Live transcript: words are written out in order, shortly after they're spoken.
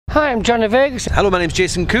Hi, I'm Johnny Vegas. Hello, my name's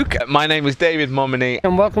Jason Cook. My name is David Mumeni.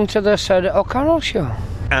 And welcome to the Sarah O'Connell Show.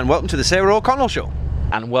 And welcome to the Sarah O'Connell Show.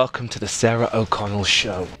 And welcome to the Sarah O'Connell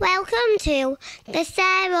Show. Welcome to the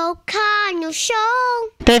Sarah O'Connell Show.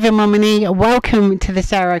 David Mumeni, welcome to the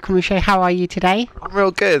Sarah O'Connell Show. How are you today? I'm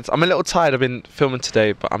real good. I'm a little tired. I've been filming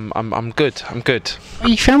today, but I'm good. I'm good. What are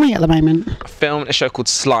you filming at the moment? I'm filming a show called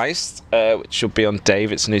Sliced, which will be on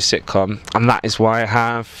Dave. It's a new sitcom, and that is why I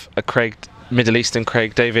have a Middle Eastern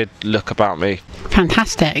Craig David look about me.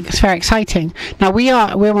 Fantastic. It's very exciting. Now we're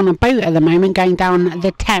on a boat at the moment going down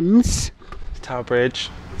the Thames. Tower Bridge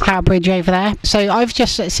over there. So I've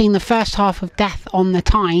just seen the first half of Death on the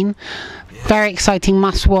Tyne. Very exciting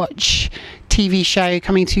must-watch TV show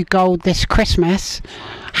coming to Gold this Christmas.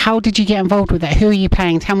 How did you get involved with it? Who are you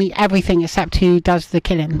playing? Tell me everything except who does the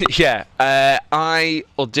killing. Yeah, I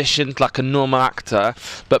auditioned like a normal actor,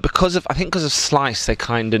 but because of Slice, they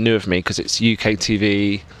kind of knew of me because it's UK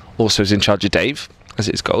TV. Also, is in charge of Dave, as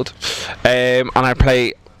it's Gold, and I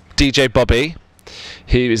play DJ Bobby,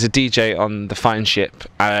 who is a DJ on the Fine Ship,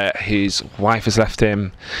 whose wife has left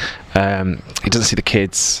him. He doesn't see the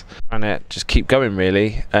kids, and just keep going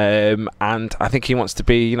really. And I think he wants to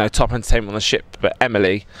be, top entertainment on the ship. But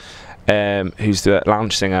Emily, who's the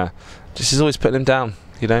lounge singer, just is always putting him down.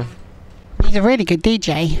 He's a really good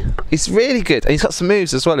DJ. He's really good, and he's got some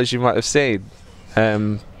moves as well, as you might have seen.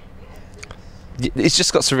 He's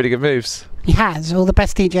just got some really good moves. He has. All the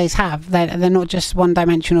best DJs have. They're not just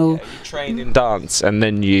one-dimensional. Yeah, you train in dance, and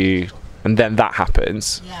then that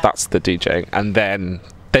happens. Yeah. That's the DJing, and then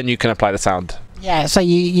you can apply the sound. Yeah. So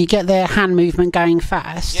you get the hand movement going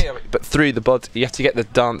first. Yeah, but through the body, you have to get the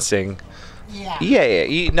dancing. Yeah. Yeah.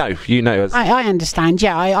 You know. I understand.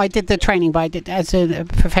 Yeah, I did the training, but I did as a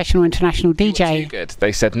professional international DJ. Good.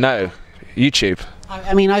 They said no. YouTube.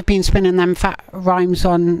 I mean, I've been spinning them fat rhymes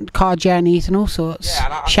on car journeys and all sorts.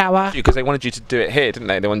 Yeah, shower. Because they wanted you to do it here, didn't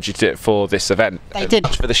they? They wanted you to do it for this event. They did.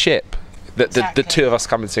 For the ship. The two of us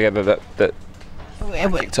coming together that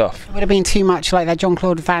kicked off. It would have been too much like that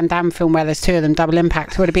Jean-Claude Van Damme film where there's two of them, Double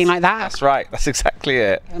Impact. It would have been like that. That's right. That's exactly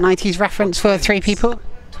it. A 90s reference for three people.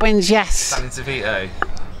 Twins, yes. Danny DeVito.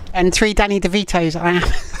 And three Danny DeVitos.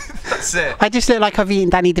 That's it. I just look like I've eaten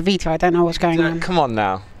Danny DeVito. I don't know what's going on. Come on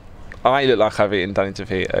now. I look like I've eaten Danny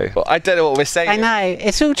DeVito. Well, I don't know what we're saying. I know.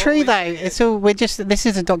 It's all true though. It's all, this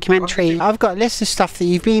is a documentary. I've got a list of stuff that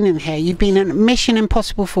you've been in here. You've been in Mission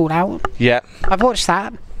Impossible Fallout. Yeah. I've watched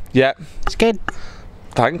that. Yeah. It's good.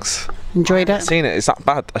 Thanks. Enjoyed it. I've seen it. It's that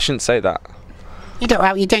bad. I shouldn't say that. You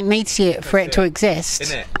don't need to see it for it to exist.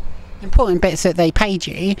 Isn't it? Important bits that they paid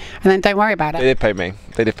you, and then don't worry about it. They did pay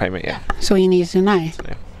me. Yeah. That's all you need to know.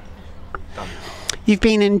 You've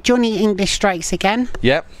been in Johnny English Strikes Again.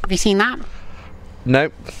 Yep. Have you seen that?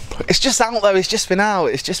 Nope. It's just out though. It's just been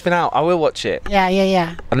out. I will watch it. Yeah.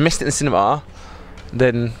 And I missed it in the cinema.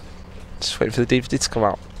 Then just waiting for the DVD to come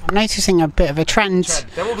out. I'm noticing a bit of a trend.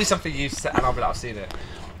 There will be something you've said, and I'll be like, I've seen it.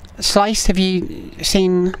 Sliced, have you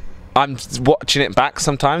seen? I'm watching it back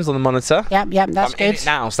sometimes on the monitor. Yep, that's good. I'm in it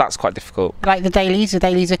now, so that's quite difficult. Like the dailies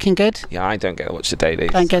looking good? Yeah, I don't get to watch the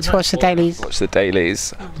dailies. Don't get to watch the dailies. Watch the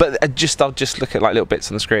dailies, but I'll just look at like little bits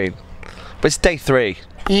on the screen. But it's day 3.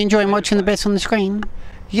 Are you enjoying watching the bits on the screen?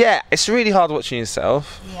 Yeah, it's really hard watching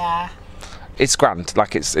yourself. Yeah. It's grand.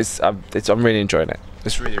 Like I'm really enjoying it.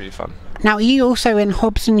 It's really, really fun. Now, are you also in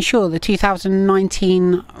Hobbs and Shaw, the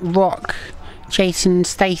 2019 rock? Jason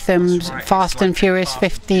Statham's Fast and Furious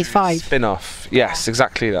 55 spin-off. Yes,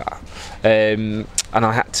 exactly that. And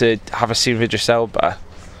I had to have a scene with Idris Elba,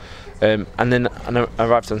 and then I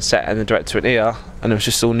arrived on set, and the director went here, and it was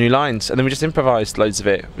just all new lines, and then we just improvised loads of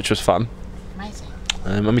it, which was fun. Amazing.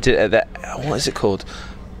 And we did it at what is it called?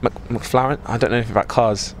 McLaren? I don't know anything about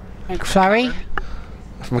cars. McFlurry?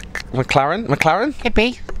 McLaren? Could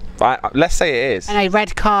be. Let's say it is. And a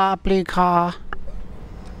red car, blue car.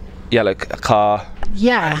 Yellow car.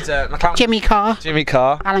 Yeah. And, Jimmy Carr.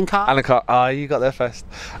 Alan Carr. Oh, you got there first.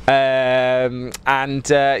 And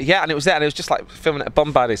it was there, and it was just like filming at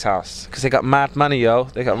Bombardier's house because they got mad money, yo.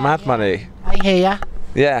 They got mad money. I hear ya.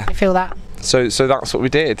 Yeah. I feel that. So that's what we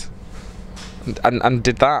did, and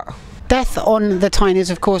did that. Death on the Tyne is,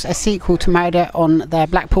 of course, a sequel to Murder on the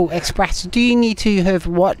Blackpool Express. Do you need to have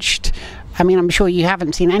watched? I mean, I'm sure you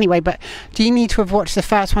haven't seen it anyway, but do you need to have watched the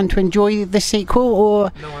first one to enjoy the sequel,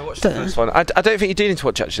 or? No, I watched the first one. I don't think you do need to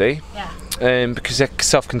watch, actually. Yeah. Because they're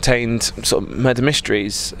self-contained sort of murder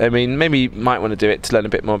mysteries. I mean, maybe you might want to do it to learn a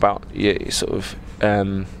bit more about your sort of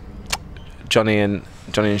Johnny and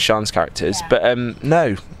Sean's characters. Yeah. But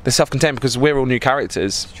no, they're self-contained because we're all new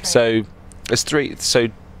characters. So there's 3. So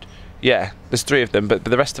yeah, there's 3 of them, but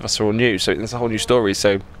the rest of us are all new. So it's a whole new story.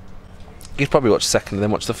 So you'd probably watch the second and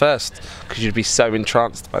then watch the first because you'd be so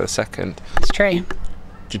entranced by the second. It's true.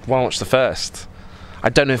 You'd want to watch the first. I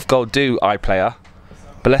don't know if Gold do iPlayer,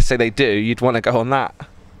 but let's say they do, you'd want to go on that.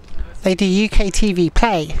 They do UK TV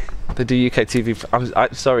Play. They do UK TV.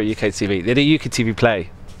 I'm sorry, UK TV. They do UK TV Play.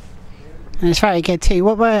 And it's very good too.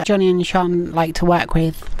 What were Johnny and Sean like to work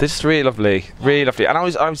with? They're just really lovely, really lovely. And I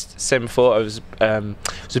was saying before, it was a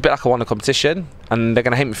bit like I won a competition, and they're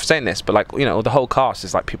gonna hate me for saying this, but like, you know, the whole cast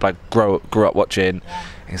is like people I grew up watching,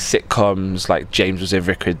 in sitcoms. Like James was in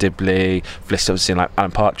Vicar of Dibley, Felicity was in like Alan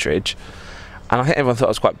Partridge, and I think everyone thought I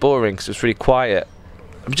was quite boring because it was really quiet,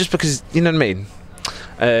 just because, you know what I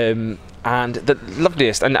mean. And the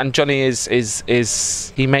loveliest, and Johnny is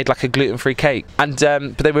he made like a gluten-free cake, and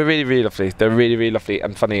but they were really lovely. They were really lovely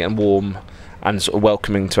and funny and warm and sort of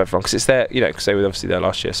welcoming to everyone, because it's their, you know, because they were obviously there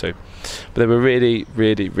last year. So, but they were really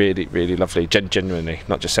lovely, genuinely,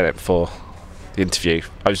 not just saying it before the interview.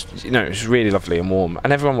 I was, you know, it was really lovely and warm,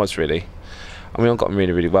 and everyone was really, and we all got on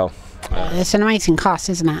really well. It's an amazing cast,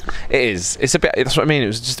 isn't it? It is. It's a bit. That's what I mean. It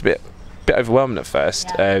was just a bit overwhelming at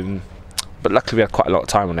first. But luckily we had quite a lot of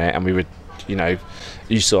time on it, and we would, you know,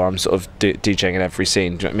 you saw I'm sort of DJing in every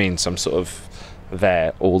scene, do you know what I mean? So I'm sort of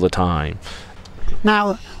there all the time.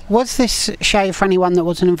 Now, was this show, for anyone that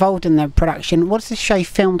wasn't involved in the production, was this show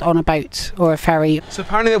filmed on a boat or a ferry? So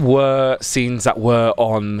apparently there were scenes that were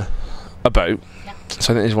on a boat, so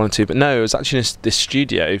I think there's one or two, but no, it was actually in this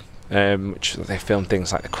studio, which they filmed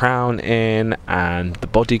things like The Crown in, and The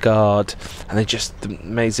Bodyguard, and the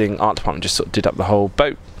amazing art department just sort of did up the whole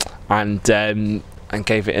boat, and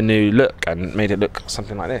gave it a new look and made it look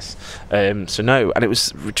something like this. So no, and it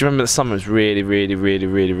was, do you remember the summer was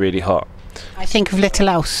really hot? I think of little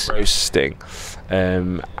else. Roasting.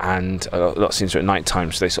 And a lot of scenes were at night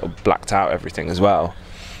time, so they sort of blacked out everything as well.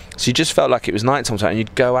 So you just felt like it was night time, and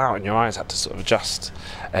you'd go out and your eyes had to sort of adjust.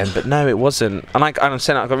 But no, it wasn't. And I'm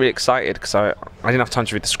saying that, I got really excited because I didn't have time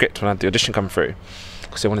to read the script when I had the audition come through,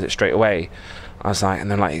 because they wanted it straight away. I was like, and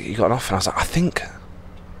then like, you got an offer, and I was like, I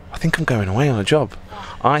think I'm going away on a job.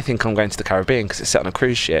 I think I'm going to the Caribbean because it's set on a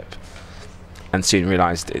cruise ship. And soon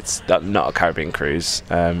realised it's not a Caribbean cruise,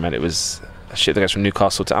 and it was a ship that goes from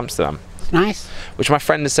Newcastle to Amsterdam. Nice. Which my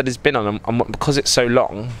friend has said has been on, and because it's so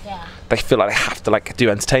long, they feel like they have to like do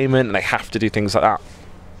entertainment and they have to do things like that.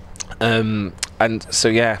 And so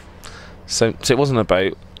yeah, so it wasn't a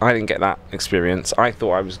boat. I didn't get that experience. I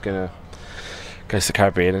thought I was gonna go to the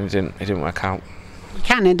Caribbean, and it didn't work out. You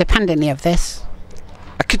can, independently of this.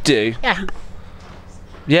 I could do.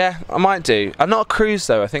 Yeah, I might do. I'm not a cruise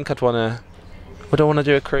though. I think I'd wanna. Would I want to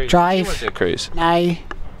do a cruise? Drive. You want to do a cruise? No.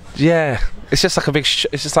 Yeah, it's just like a big.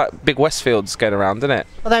 It's just like big Westfields going around, isn't it?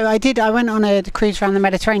 Although I went on a cruise around the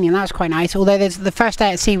Mediterranean. That was quite nice. Although the first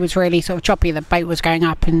day at sea was really sort of choppy. The boat was going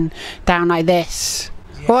up and down like this.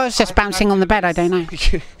 Or I was just bouncing on the bed. I don't know.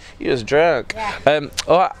 You was drunk.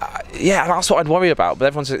 Yeah, that's what I'd worry about. But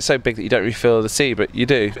everyone says it's so big that you don't really feel the sea, but you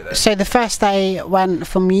do. So the first day went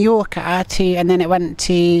from Mallorca to, and then it went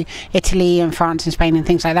to Italy and France and Spain and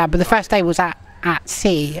things like that. But the first day was at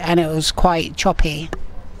sea, and it was quite choppy.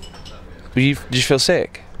 Did you feel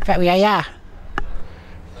sick? Yeah.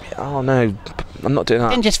 Oh no, I'm not doing that.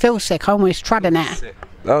 I didn't just feel sick, I almost trod in it.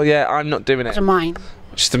 Oh yeah, I'm not doing it. It wasn't mine.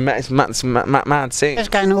 Just mad scene.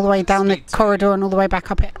 Just going all the way down the corridor and all the way back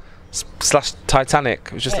up it. / Titanic.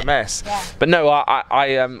 It was just a mess. Yeah. But no,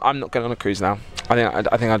 I'm not going on a cruise now. I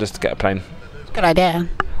think I'll just get a plane. Good idea.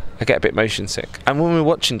 I get a bit motion sick. And when we were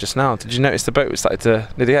watching just now, did you notice the boat was started to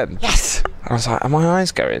near the end? Yes. I was like, are my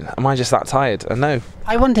eyes going? Am I just that tired? And no.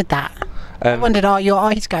 I wondered that. I wondered, are your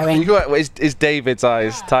eyes going? Is David's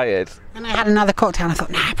eyes tired? And I had another cocktail and I thought,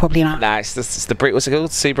 nah, probably not. Nah, it's the breeze. What's it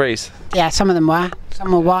called? Sea breeze? Yeah, some of them were.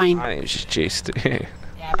 Some were wine. I think it was just juice.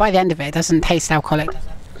 Yeah, by the end of it doesn't taste alcoholic, does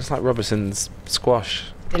it? It's like Robertson's squash.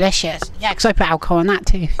 Delicious. Yeah, because I put alcohol in that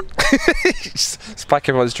too. Spike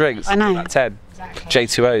everyone's drinks. I know. Like 10. Exactly.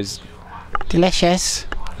 J2Os. Delicious.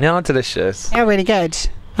 They are delicious. They're really good.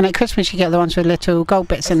 And at Christmas you get the ones with little gold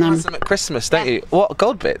bits in them. Them at Christmas, don't you? What,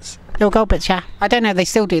 gold bits? Little gold bits, yeah. I don't know if they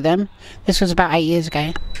still do them. This was about 8 years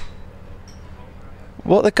ago.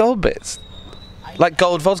 What are the gold bits? Like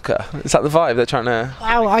gold vodka? Is that the vibe they're trying to...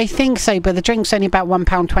 Well, I think so, but the drink's only about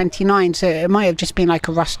 £1.29, so it might have just been like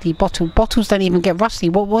a rusty bottle. Bottles don't even get rusty.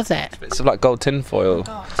 What was it? Bits of like gold tin foil.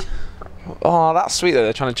 Oh, that's sweet though.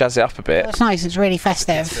 They're trying to jazz it up a bit. That's nice. It's really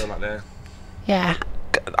festive. Feel like they're... Yeah.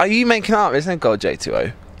 Are you making up? Isn't it gold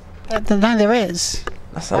J2O? No, there is.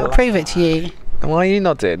 I'll prove it to you. Why are you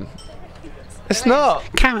nodding? It's not.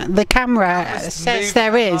 The camera says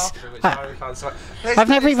there is. I've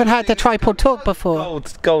never even heard the tripod talk before.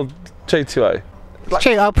 Gold J2O. Like,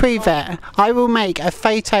 True, I'll prove it. I will make a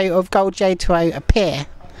photo of Gold J2O appear.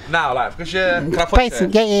 now, like, because can I point to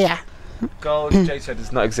it? Yeah. Gold J2O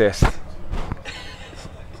does not exist.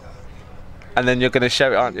 And then you're going to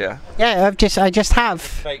show it, aren't you? Yeah, I just have.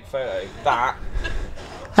 Fake photo. That.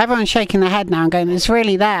 Everyone's shaking their head now and going, it's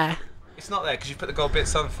really there. It's not there because you put the gold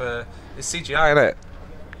bits on for. It's CGI, isn't it?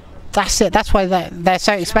 That's it. That's why they're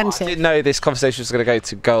so expensive. I didn't know this conversation was going to go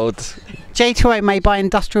to gold. J2O may buy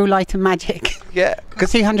Industrial Light and Magic. Yeah. For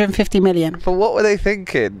 250 million. But what were they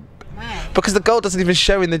thinking? Because the gold doesn't even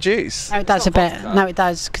show in the juice. No, it does a bit. No, it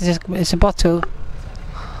does, because it's a bottle.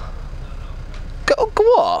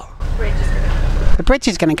 What? The bridge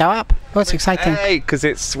is going to go up. Oh, it's exciting. Hey, because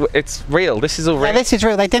it's real. This is all real. Yeah, this is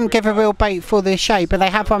real. They didn't give a real boat for the show, but they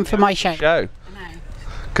have one for my show.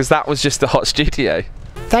 Because that was just a hot studio.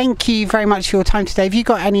 Thank you very much for your time today. Have you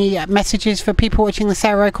got any messages for people watching the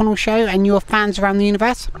Sarah O'Connell show and your fans around the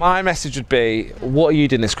universe? My message would be, what are you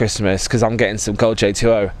doing this Christmas? Because I'm getting some gold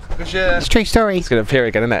J2O. It's a true story. It's going to appear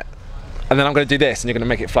again, isn't it? And then I'm going to do this and you're going to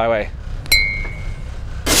make it fly away.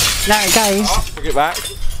 There it goes. Oh, bring it back.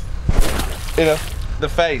 You know, the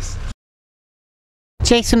face.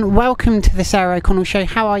 Jason, welcome to the Sarah O'Connell show.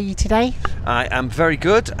 How are you today? I am very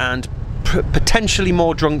good and potentially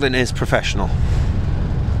more drunk than is professional.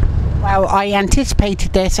 Well, I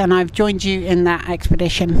anticipated this and I've joined you in that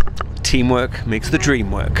expedition. Teamwork makes the dream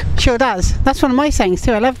work. Sure does. That's one of my sayings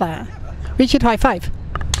too. I love that. We should high five.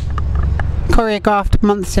 Choreographed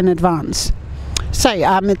months in advance. So,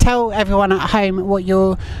 tell everyone at home what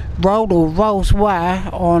your role or roles were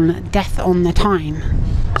on Death on the Tyne.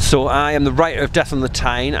 So I am the writer of Death on the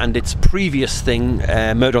Tyne and its previous thing,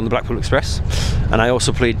 Murder on the Blackpool Express. And I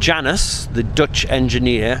also played Janice, the Dutch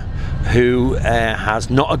engineer who has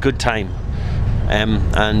not a good time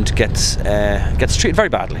and gets treated very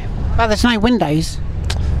badly. Well, there's no windows.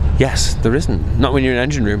 Yes, there isn't. Not when you're in an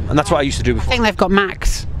engine room. And that's what I used to do I before. think they've got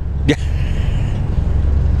Macs. Yeah.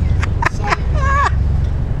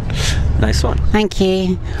 Nice one. Thank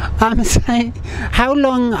you. So, how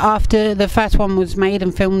long after the first one was made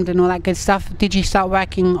and filmed and all that good stuff did you start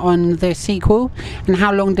working on the sequel, and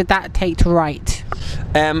how long did that take to write?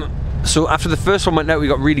 So after the first one went out, we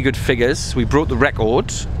got really good figures. We broke the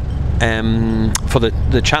record for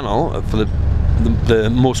the channel for the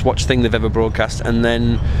most watched thing they've ever broadcast, and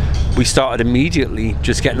then we started immediately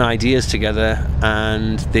just getting ideas together,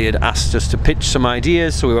 and they had asked us to pitch some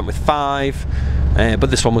ideas, so we went with 5.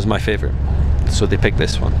 But this one was my favourite, so they picked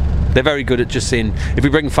this one. They're very good at just saying, if we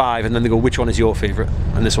bring 5 and then they go, which one is your favourite?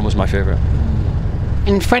 And this one was my favourite.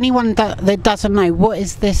 And for anyone that doesn't know, what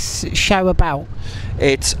is this show about?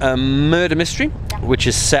 It's a murder mystery, which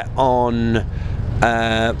is set on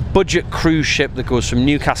a budget cruise ship that goes from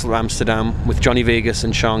Newcastle to Amsterdam, with Johnny Vegas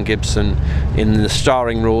and Sean Gibson in the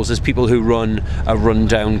starring roles as people who run a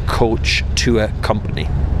rundown coach tour company.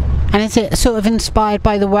 And is it sort of inspired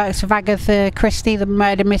by the works of Agatha Christie, the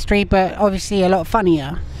murder mystery, but obviously a lot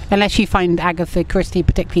funnier? Unless you find Agatha Christie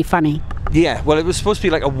particularly funny. Yeah, well, it was supposed to be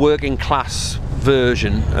like a working class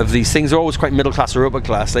version of these things. They're always quite middle class or upper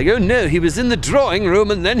class. Like, oh no, he was in the drawing room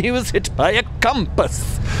and then he was hit by a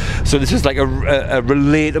compass. So this is like a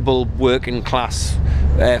relatable working class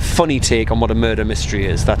funny take on what a murder mystery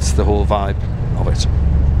is. That's the whole vibe of it.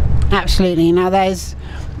 Absolutely. Now there's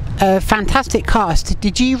a fantastic cast.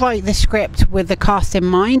 Did you write the script with the cast in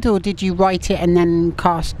mind, or did you write it and then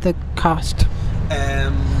cast the cast?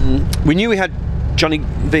 We knew we had Johnny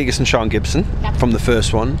Vegas and Sean Gibson from the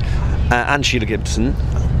first one, and Sheila Gibson,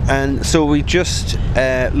 and so we just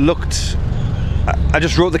looked. I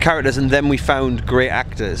just wrote the characters, and then we found great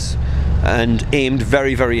actors and aimed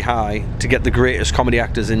very, very high to get the greatest comedy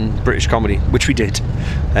actors in British comedy, which we did.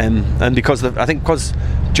 And because I think because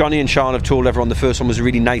Johnny and Sean have told everyone the first one was a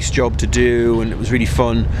really nice job to do and it was really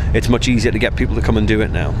fun, it's much easier to get people to come and do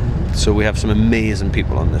it now. So we have some amazing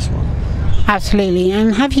people on this one. Absolutely.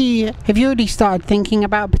 And have you already started thinking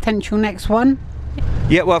about a potential next one?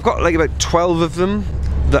 Yeah, well, I've got like about 12 of them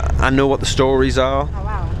that I know what the stories are. Oh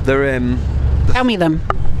wow. They're Tell me them.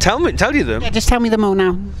 Tell you them. Yeah, just tell me them all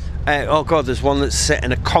now. Oh god, there's one that's set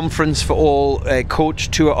in a conference for all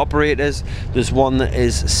coach tour operators. There's one that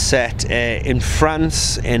is set in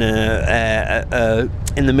France in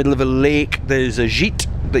in the middle of a lake. There's a gîte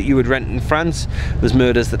that you would rent in France. There's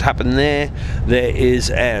murders that happen there. There is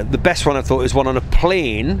the best one I thought is one on a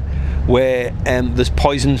plane where there's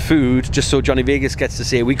poisoned food, just so Johnny Vegas gets to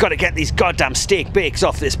say, we've got to get these goddamn steak bakes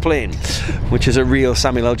off this plane, which is a real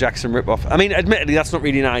Samuel L. Jackson ripoff. I mean, admittedly, that's not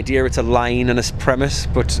really an idea, it's a line and a premise,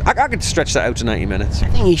 but I could stretch that out to 90 minutes. I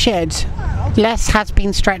think you should. Less has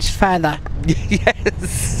been stretched further.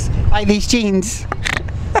 Yes. Like these jeans.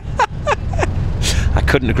 I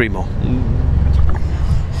couldn't agree more.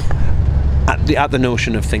 At the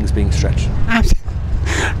notion of things being stretched.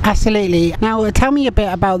 Absolutely. Now, tell me a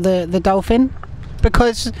bit about the dolphin.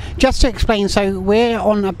 Because, just to explain, so we're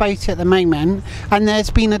on a boat at the moment, and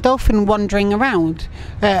there's been a dolphin wandering around.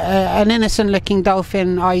 An innocent-looking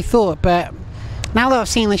dolphin, I thought, but now that I've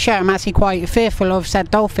seen the show, I'm actually quite fearful of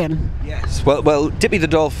said dolphin. Yes. Well, Dippy the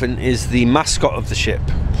dolphin is the mascot of the ship.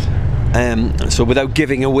 So, without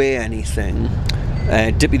giving away anything,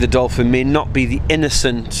 Dippy the dolphin may not be the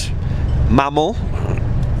innocent mammal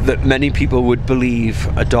that many people would believe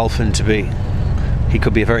a dolphin to be. He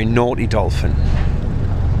could be a very naughty dolphin.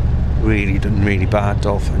 Really bad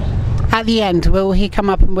dolphin. At the end, will he come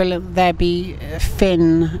up and will there be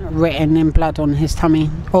Finn written in blood on his tummy?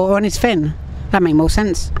 Or on his fin? That make more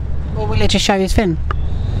sense. Or will it just show his fin?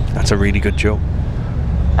 That's a really good joke.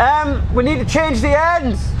 We need to change the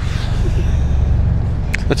ends!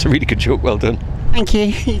 That's a really good joke, well done. Thank you.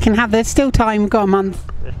 You can have, there's still time, we've got a month.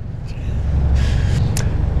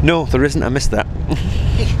 No, there isn't, I missed that.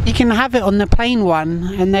 You can have it on the plain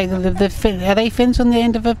one, and the fin, are they fins on the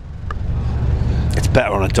end of a... It's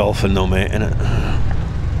better on a dolphin though, mate, isn't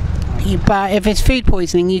it? But if it's food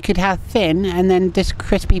poisoning, you could have thin and then this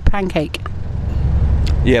crispy pancake.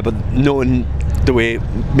 Yeah, but knowing the way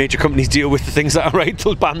major companies deal with the things that are right,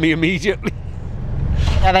 they'll ban me immediately.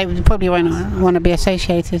 Yeah, they probably won't want to be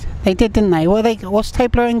associated. They did, didn't they? What's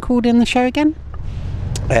Toblerone called in the show again?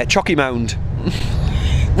 Chalky Mound.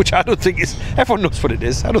 Which I don't think is... Everyone knows what it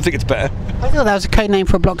is. I don't think it's better. I thought that was a code name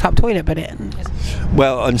for a blocked up toilet, but it...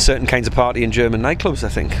 Well, on certain kinds of party in German nightclubs, I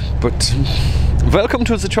think. But welcome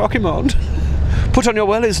to the Chalky Mound. Put on your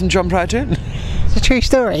wellies and jump right in. It's a true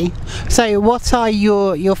story. So what are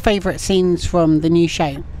your favourite scenes from the new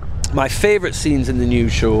show? My favourite scenes in the new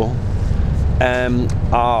show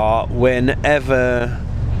are whenever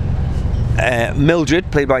Mildred,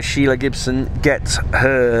 played by Sheila Gibson, gets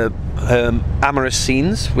her amorous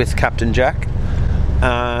scenes with Captain Jack,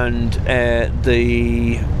 and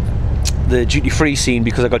the duty-free scene,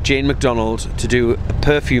 because I got Jane McDonald to do a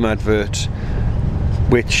perfume advert,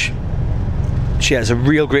 which she has a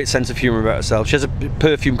real great sense of humour about herself. She has a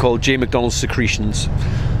perfume called Jane McDonald's Secretions,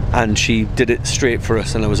 and she did it straight for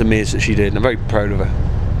us, and I was amazed that she did, and I'm very proud of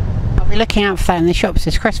her. I'll be looking out for that in the shops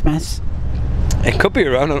this Christmas. It could be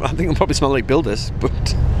around. I think it'll probably smell like builders,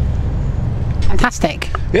 but... Fantastic.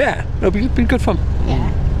 Yeah, it'll be good fun. Yeah.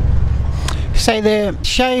 So the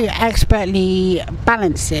show expertly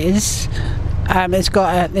balances. It's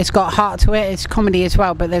got heart to it. It's comedy as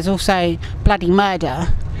well, but there's also bloody murder.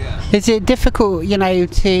 Yeah. Is it difficult,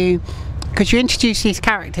 because you introduce these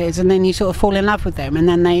characters and then you sort of fall in love with them, and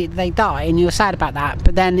then they die, and you're sad about that,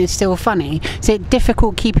 but then it's still funny. Is it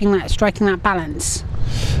difficult striking that balance?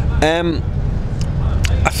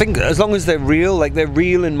 I think as long as they're real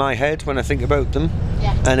in my head when I think about them.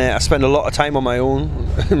 Yeah. And I spend a lot of time on my own.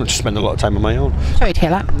 I just spend a lot of time on my own. Sorry to hear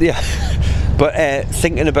that. Yeah. But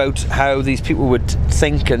thinking about how these people would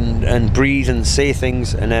think and breathe and say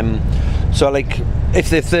things, and so like if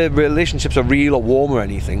the relationships are real or warm or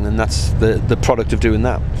anything, then that's the product of doing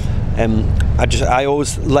that. I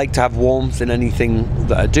always like to have warmth in anything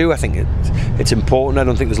that I do. I think it's important. I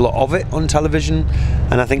don't think there's a lot of it on television,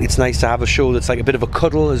 and I think it's nice to have a show that's like a bit of a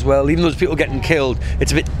cuddle as well. Even though there's people getting killed,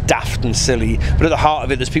 it's a bit daft and silly, but at the heart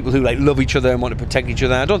of it, there's people who like love each other and want to protect each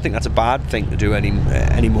other. I don't think that's a bad thing to do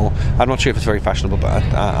anymore. I'm not sure if it's very fashionable, but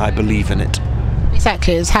I believe in it.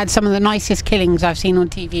 Exactly. It's had some of the nicest killings I've seen on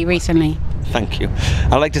TV recently. Thank you.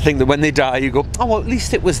 I like to think that when they die, you go, oh, well, at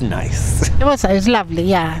least it was nice. It was lovely,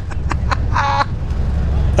 yeah.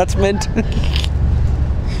 That's mint.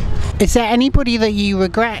 Is there anybody that you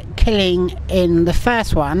regret killing in the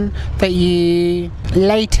first one that you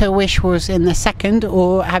later wish was in the second,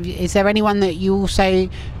 or is there anyone that you also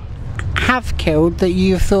have killed that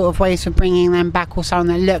you've thought of ways of bringing them back, or someone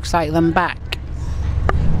that looks like them back?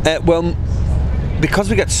 Well, because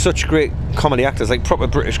we get such great comedy actors, like proper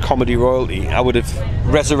British comedy royalty, I would have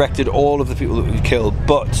resurrected all of the people that we've killed,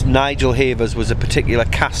 but Nigel Havers was a particular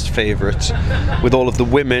cast favourite with all of the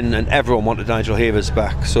women, and everyone wanted Nigel Havers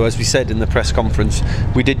back. So as we said in the press conference,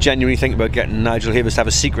 we did genuinely think about getting Nigel Havers to have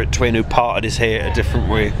a secret twin who parted his hair a different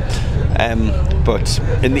way, but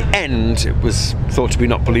in the end it was thought to be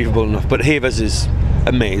not believable enough. But Havers is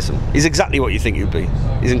amazing. He's exactly what you think he'd be.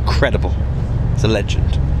 He's incredible. He's a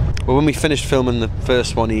legend. Well, when we finished filming the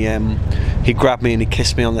first one, he grabbed me and he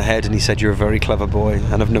kissed me on the head and he said, "You're a very clever boy,"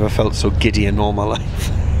 and I've never felt so giddy in all my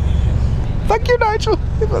life. Thank you, Nigel.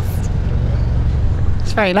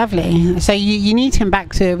 It's very lovely. So you need him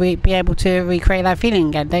back to be able to recreate that feeling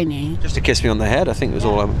again, don't you? Just to kiss me on the head, I think was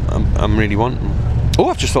all I'm really wanting. Oh,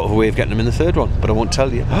 I've just thought of a way of getting him in the third one, but I won't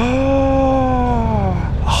tell you.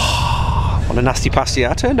 What a nasty pasty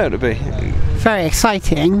that turned out to be. Very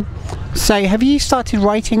exciting. So, have you started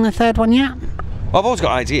writing the third one yet? I've always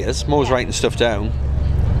got ideas. I'm always writing stuff down.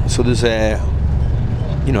 So there's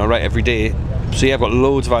you know, I write every day. So yeah, I've got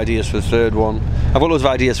loads of ideas for the third one. I've got loads of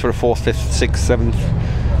ideas for a fourth, fifth, sixth, seventh.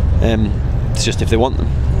 It's just if they want them,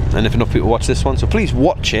 and if enough people watch this one. So please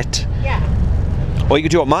watch it. Yeah. Or you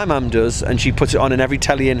could do what my mum does, and she puts it on in every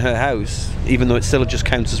telly in her house, even though it still just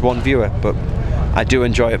counts as one viewer. But I do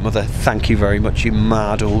enjoy it, Mother. Thank you very much, you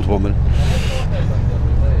mad old woman.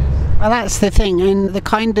 Well, that's the thing, and the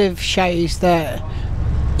kind of shows that,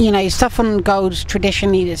 you know, stuff on Gold's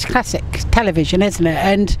traditionally it's classic television, isn't it?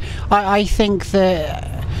 And I think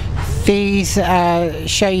that these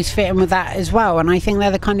shows fit in with that as well, and I think they're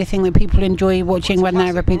the kind of thing that people enjoy watching when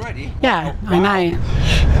they're repeated. Yeah, wow. I know.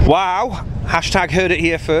 Wow. Hashtag heard it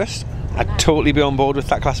here first. I'd totally be on board with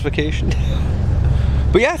that classification.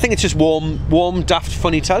 But yeah, I think it's just warm, daft,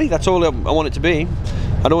 funny telly. That's all I want it to be.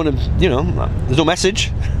 I don't want to, you know, there's no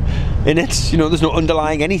message in it, you know, there's no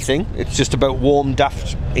underlying anything. It's just about warm,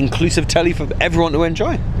 daft, inclusive telly for everyone to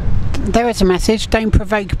enjoy. There is a message: don't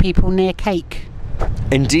provoke people near cake.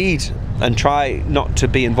 Indeed, and try not to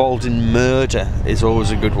be involved in murder is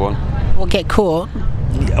always a good one. Or get caught.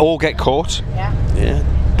 Or get caught. Yeah.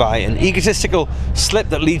 By an egotistical slip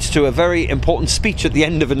that leads to a very important speech at the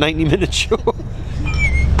end of a 90-minute show.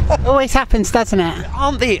 Always happens, doesn't it?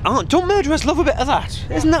 Don't murderers love a bit of that?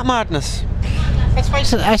 Isn't that madness? I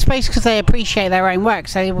suppose because they appreciate their own work,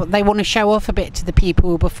 so they want to show off a bit to the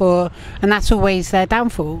people before, and that's always their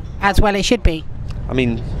downfall, as well it should be. I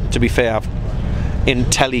mean, to be fair, I've in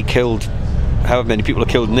telly killed however many people are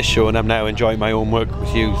killed in this show, and I'm now enjoying my own work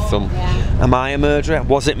with you. So, am I a murderer?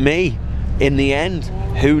 Was it me? In the end,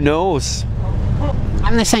 who knows?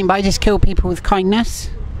 I'm the same, but I just kill people with kindness.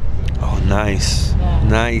 Oh, nice. Yeah.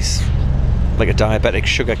 Nice. Like a diabetic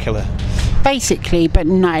sugar killer. Basically, but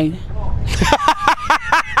no.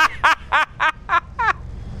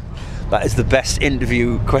 That is the best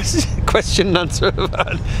interview question and answer I've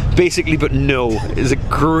had. Basically, but no, is a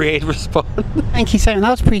great response. Thank you so much. That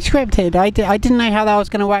was pre-scripted. I didn't know how I was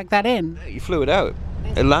going to work that in. You flew it out.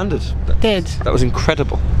 It landed. That was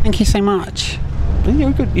incredible. Thank you so much.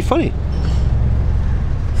 You're good. You're funny.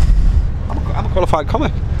 I'm a qualified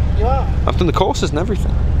comic. You are? I've done the courses and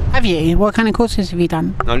everything. Have you? What kind of courses have you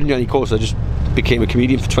done? I didn't do any courses. I just became a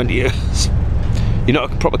comedian for 20 years. You're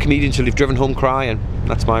not a proper comedian until you've driven home crying.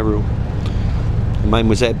 That's my rule. Mine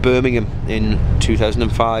was at Birmingham in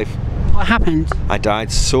 2005. What happened? I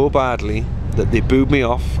died so badly that they booed me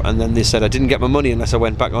off, and then they said I didn't get my money unless I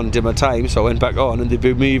went back on and did my time, so I went back on and they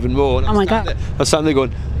booed me even more. Oh my God. I was standing there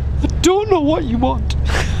going, I don't know what you want,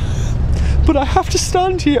 but I have to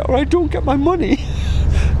stand here or I don't get my money.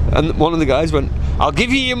 And one of the guys went, I'll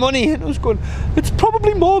give you your money. And I was going, it's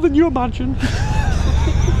probably more than you imagine.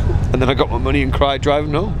 And then I got my money and cried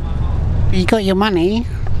driving home. You got your money?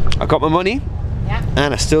 I got my money. Yeah.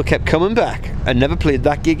 And I still kept coming back. I never played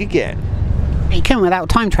that gig again. You came without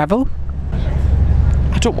time travel?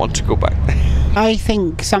 I don't want to go back. I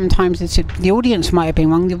think sometimes the audience might have been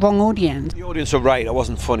wrong, the wrong audience. The audience were right, I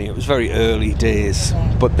wasn't funny. It was very early days.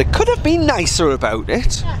 Yeah. But they could have been nicer about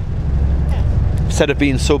it. Yeah. Yeah. Instead of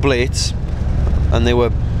being so blades. And they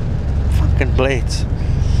were fucking blades.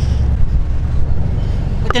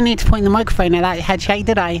 I didn't need to point the microphone at that head shake,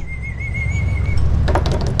 did I?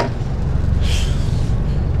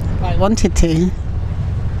 I wanted to.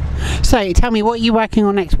 So, tell me, what are you working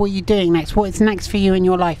on next? What are you doing next? What is next for you in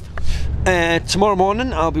your life? Tomorrow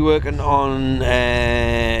morning, I'll be working on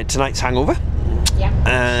tonight's Hangover. Yeah.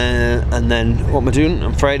 And then, what am I doing?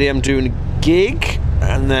 On Friday, I'm doing a gig.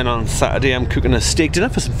 And then on Saturday, I'm cooking a steak dinner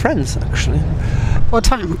for some friends, actually. What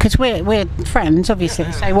time? Because we're friends, obviously.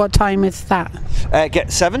 Yeah. So, what time is that?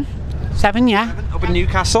 Get 7. 7, yeah. 7, up in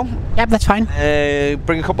Newcastle. Yep, that's fine.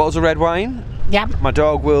 Bring a couple bottles of red wine. Yep. My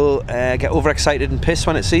dog will get overexcited and piss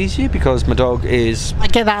when it sees you because my dog is... I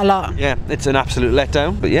get that a lot. Yeah, it's an absolute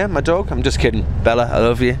letdown. But yeah, my dog, I'm just kidding. Bella, I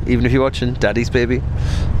love you. Even if you're watching, Daddy's baby.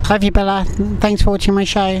 Love you, Bella. Thanks for watching my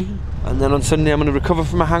show. And then on Sunday, I'm going to recover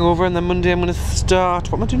from my hangover. And then Monday, I'm going to start...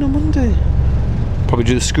 What am I doing on Monday? Probably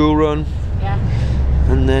do the school run. Yeah.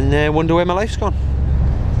 And then wonder where my life's gone.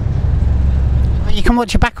 Well, you can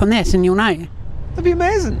watch it back on this and you'll know. That'd be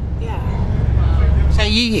amazing. Yeah. So are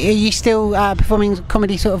you still performing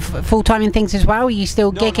comedy sort of full-time and things as well? Are you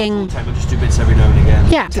still gigging? Not full-time, I just do bits every now and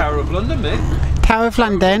again. Yeah. Tower of London, mate. Tower of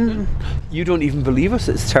London. You don't even believe us,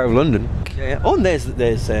 it's Tower of London. Yeah. Oh, and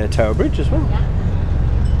there's Tower Bridge as well. Yeah.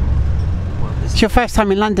 Well, It's your first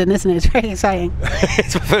time in London, isn't it? It's very exciting.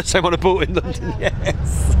 It's my first time on a boat in London,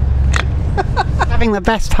 yes. Having the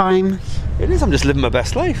best time. It is, I'm just living my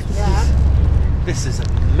best life. Yeah. This is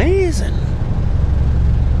amazing.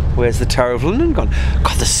 Where's the Tower of London gone?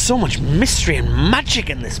 God, there's so much mystery and magic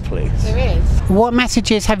in this place. There is. What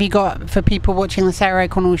messages have you got for people watching the Sarah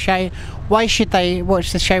O'Connell show? Why should they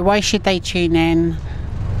watch the show? Why should they tune in?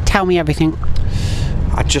 Tell me everything.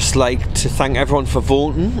 I'd just like to thank everyone for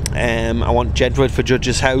voting. I want Jedward for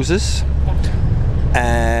Judges' Houses.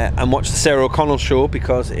 And watch the Sarah O'Connell show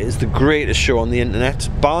because it is the greatest show on the internet,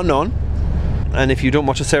 bar none. And if you don't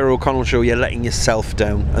watch the Sarah O'Connell show, you're letting yourself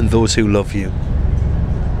down and those who love you.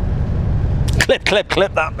 Clip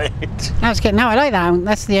that bit. That's good. No, I like that.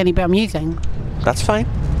 That's the only bit I'm using. That's fine.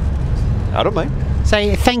 I don't mind.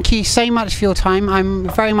 So thank you so much for your time. I'm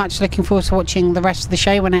very much looking forward to watching the rest of the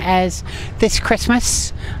show when it airs this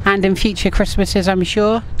Christmas and in future Christmases, I'm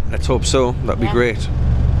sure. Let's hope so. That'd be great.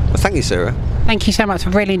 Well, thank you, Sarah. Thank you so much.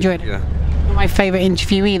 I've really enjoyed it. Yeah. You're my favourite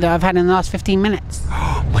interviewee that I've had in the last 15 minutes.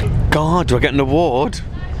 Oh my God, do I get an award?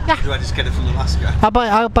 Yeah. Do I just get it from the last guy?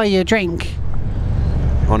 I'll buy you a drink.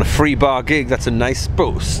 On a free bar gig, that's a nice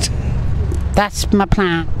boost. That's my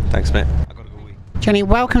plan. Thanks, mate. I gotta go wee. Johnny,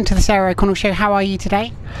 welcome to the Sarah O'Connell show. How are you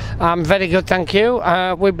today? I'm very good, thank you.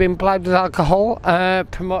 We've been plagued with alcohol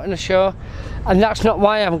promoting the show, and that's not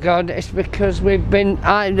why I'm good. It's because we've been.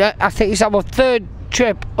 I think it's our third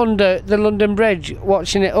trip under the London Bridge,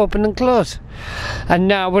 watching it open and close, and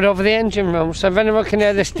now we're over the engine room. So if anyone can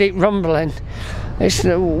hear this deep rumbling, we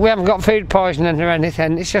haven't got food poisoning or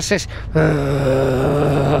anything. It's just this.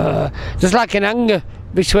 There's like an anger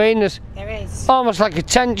between us. There is. Almost like a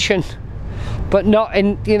tension, but not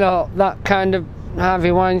in, you know, that kind of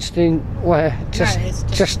Harvey Weinstein way.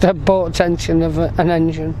 Just a boat tension of an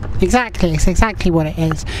engine. Exactly, it's exactly what it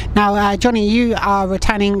is. Now, Johnny, you are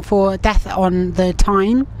returning for Death on the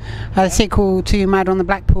Tyne, the sequel to Murder on the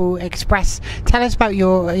Blackpool Express. Tell us about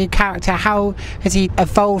your character. How has he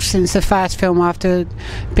evolved since the first film after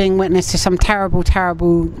being witness to some terrible,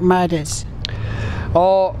 terrible murders?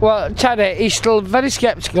 Oh, well, Tyne, he's still very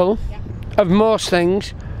sceptical of most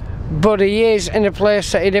things, but he is in a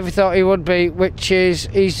place that he never thought he would be, which is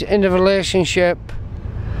he's in a relationship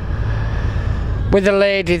with a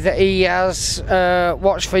lady that he has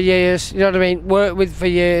watched for years, you know what I mean, worked with for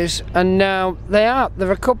years, and now they're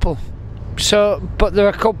a couple. So, but they're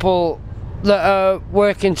a couple that are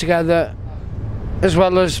working together as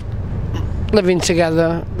well as living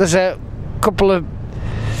together. There's a couple of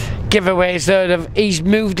giveaways there of he's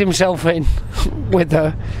moved himself in with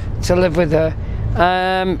her to live with her.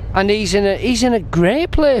 And he's in a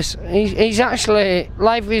great place. He's actually,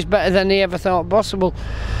 life is better than he ever thought possible.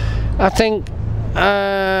 I think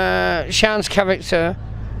Sian's character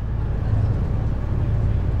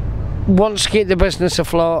wants to keep the business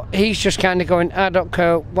afloat. He's just kind of going, I don't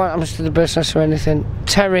care what happens to the business or anything.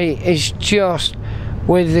 Terry is just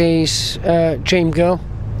with his dream girl,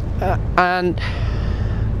 and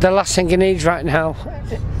the last thing he needs right now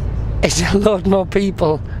is a load more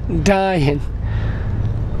people dying.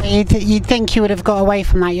 You'd think you would have got away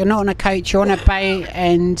from that. You're not on a coach, you're on a boat,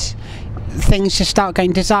 and things just start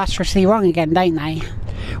going disastrously wrong again, don't they?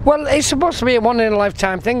 Well, it's supposed to be a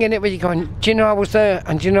one-in-a-lifetime thing, isn't it, where you're going, do you know I was there,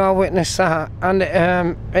 and do you know I witnessed that? And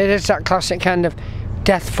it is that classic kind of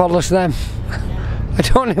death follows them. I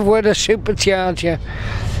don't know if we're the supercharger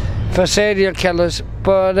for serial killers,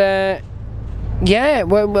 but yeah,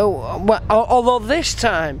 well, although this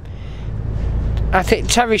time I think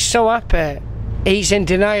Terry's so happy, he's in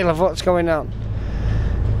denial of what's going on.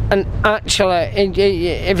 And actually,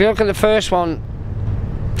 if you look at the first one,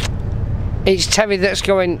 it's Terry that's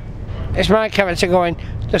going, it's my character going,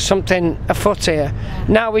 there's something afoot here.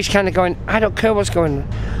 Now he's kind of going, I don't care what's going on,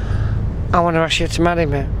 I want to ask you to marry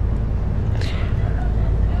me.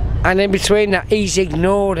 And in between that, he's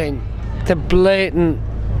ignoring the blatant,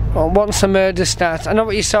 well, once the murder starts, I know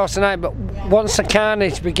what you saw tonight, but once the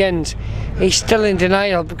carnage begins, he's still in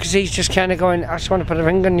denial because he's just kind of going, I just want to put a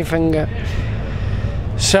ring on your finger.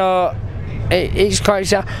 So it's quite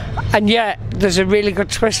sad. And yet there's a really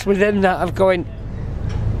good twist within that of going,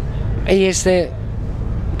 he is the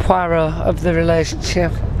Poirot of the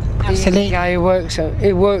relationship. Absolutely. He's the guy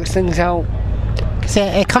who works things out. Because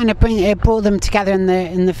it kind of brought them together in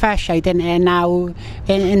the first show, didn't it? And now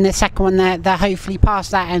in the second one, they're hopefully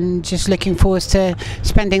past that and just looking forward to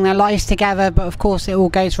spending their lives together. But of course, it all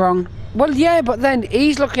goes wrong. Well, yeah, but then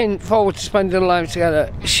he's looking forward to spending their lives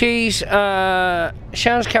together. Sian's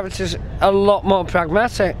character's a lot more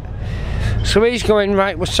pragmatic. So he's going,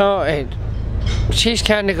 right, we're sorted. She's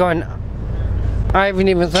kind of going, I haven't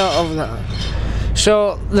even thought of that.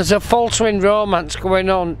 So there's a faltering romance going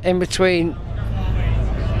on in between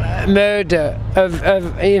murder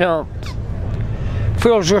of you know,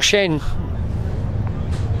 fools rush in.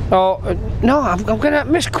 Oh no, I'm gonna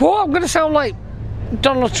misquote. I'm gonna sound like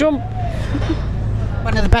Donald Trump.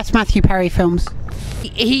 One of the best Matthew Perry films.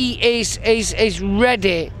 He is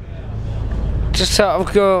ready to sort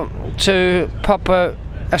of go to pop a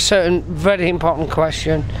certain very important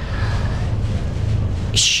question.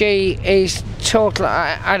 She is totally,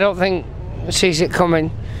 I don't think, sees it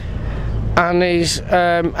coming, and is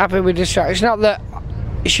happy with the distraction. It's not that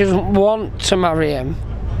she doesn't want to marry him,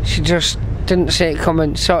 she just didn't see it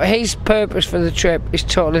coming. So his purpose for the trip is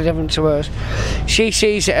totally different to hers. She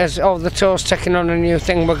sees it as, oh, the tour's taking on a new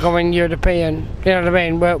thing, we're going European, you know what I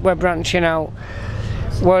mean, we're branching out.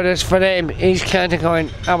 Whereas for him, he's kind of going,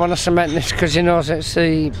 I want to cement this because he knows it's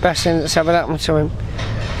the best thing that's ever happened to him.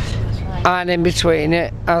 And in between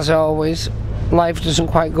it, as always, life doesn't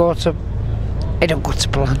quite go to, it don't go to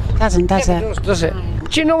plan. Doesn't, does it? Does it?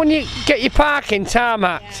 Do you know when you get your parking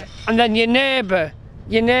tarmacked, and then your neighbour,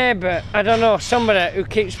 I don't know, somebody who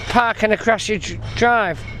keeps parking across your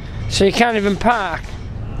drive, so you can't even park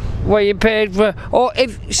where you paid for, or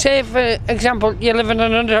if, say for example, you live in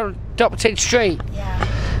an unadopted street,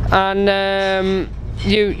 and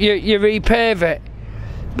you repave it,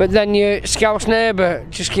 but then your Scouse neighbour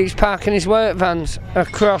just keeps parking his work vans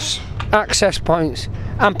across access points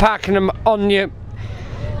and parking them on you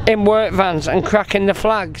in work vans and cracking the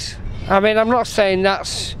flags. I mean, I'm not saying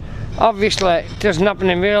that's, obviously it doesn't happen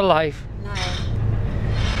in real life.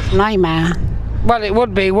 No. Nightmare. Well, it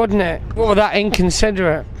would be, wouldn't it? What were that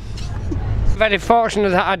inconsiderate? Very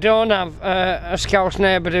fortunate that I don't have a Scouse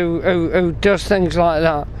neighbour who does things like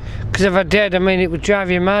that. Because if I did, I mean, it would drive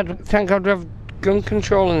you mad. Thank God we have gun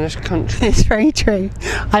control in this country. It's very true.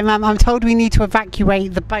 I'm told we need to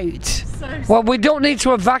evacuate the boat. Well, we don't need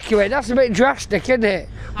to evacuate. That's a bit drastic, isn't it?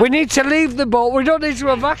 We need to leave the boat. We don't need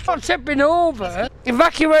to evacuate. Tipping over.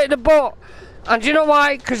 Evacuate the boat. And do you know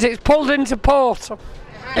why? Because it's pulled into port.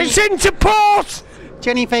 It's into port!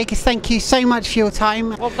 Johnny Vegas, thank you so much for your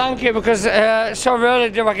time. Well, thank you, because so rarely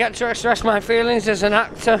do I get to express my feelings as an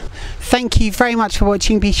actor. Thank you very much for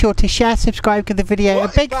watching. Be sure to share, subscribe, give the video a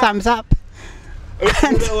big thumbs up.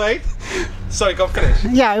 Wait. Sorry, go on, finish.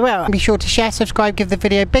 Yeah, I will. Be sure to share, subscribe, give the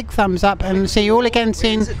video a big thumbs up, and see you all again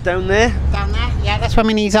soon. Is it down there? Down there? Yeah, that's where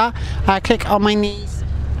my knees are. Click on my knees.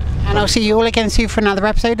 And I'll see you all again soon for another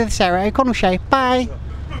episode of the Sarah O'Connell Show. Bye.